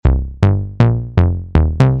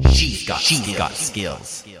got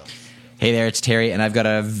skills. Hey there, it's Terry, and I've got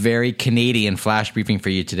a very Canadian flash briefing for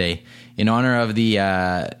you today. In honor of the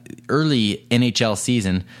early NHL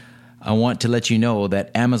season, I want to let you know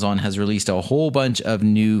that Amazon has released a whole bunch of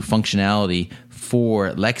new functionality for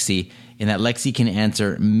Lexi, in that Lexi can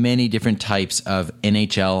answer many different types of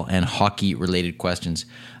NHL and hockey-related questions.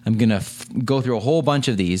 I'm going to go through a whole bunch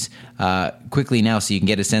of these quickly now so you can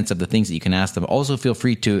get a sense of the things that you can ask them. Also, feel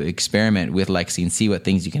free to experiment with Lexi and see what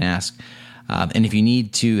things you can ask. And if you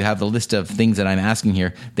need to have the list of things that I'm asking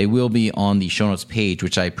here, they will be on the show notes page,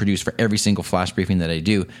 which I produce for every single flash briefing that I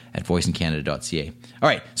do at voiceincanada.ca. All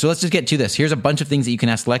right, so let's just get to this. Here's a bunch of things that you can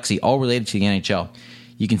ask Lexi, all related to the NHL.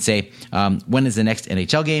 You can say, when is the next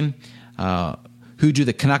NHL game? Who do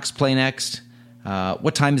the Canucks play next?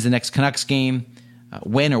 What time is the next Canucks game?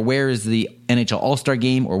 When or where is the NHL All-Star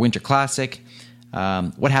Game or Winter Classic?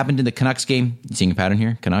 What happened in the Canucks game? You seeing a pattern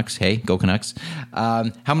here? Canucks, hey, go Canucks.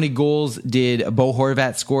 How many goals did Bo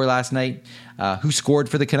Horvat score last night? Who scored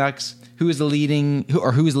for the Canucks? Who is leading the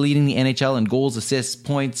NHL in goals, assists,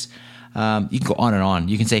 points? You can go on and on.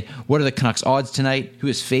 You can say, what are the Canucks odds tonight? Who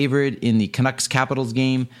is favored in the Canucks Capitals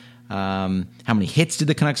game? How many hits did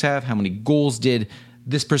the Canucks have? How many goals did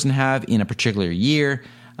this person have in a particular year?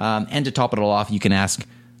 And to top it all off, you can ask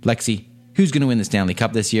Lexi, who's going to win the Stanley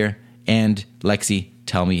Cup this year? And Lexi,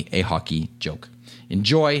 tell me a hockey joke.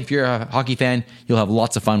 Enjoy. If you're a hockey fan, you'll have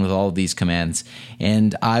lots of fun with all of these commands.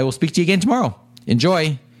 And I will speak to you again tomorrow.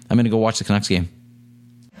 Enjoy. I'm going to go watch the Canucks game.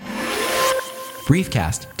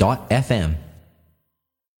 Briefcast.fm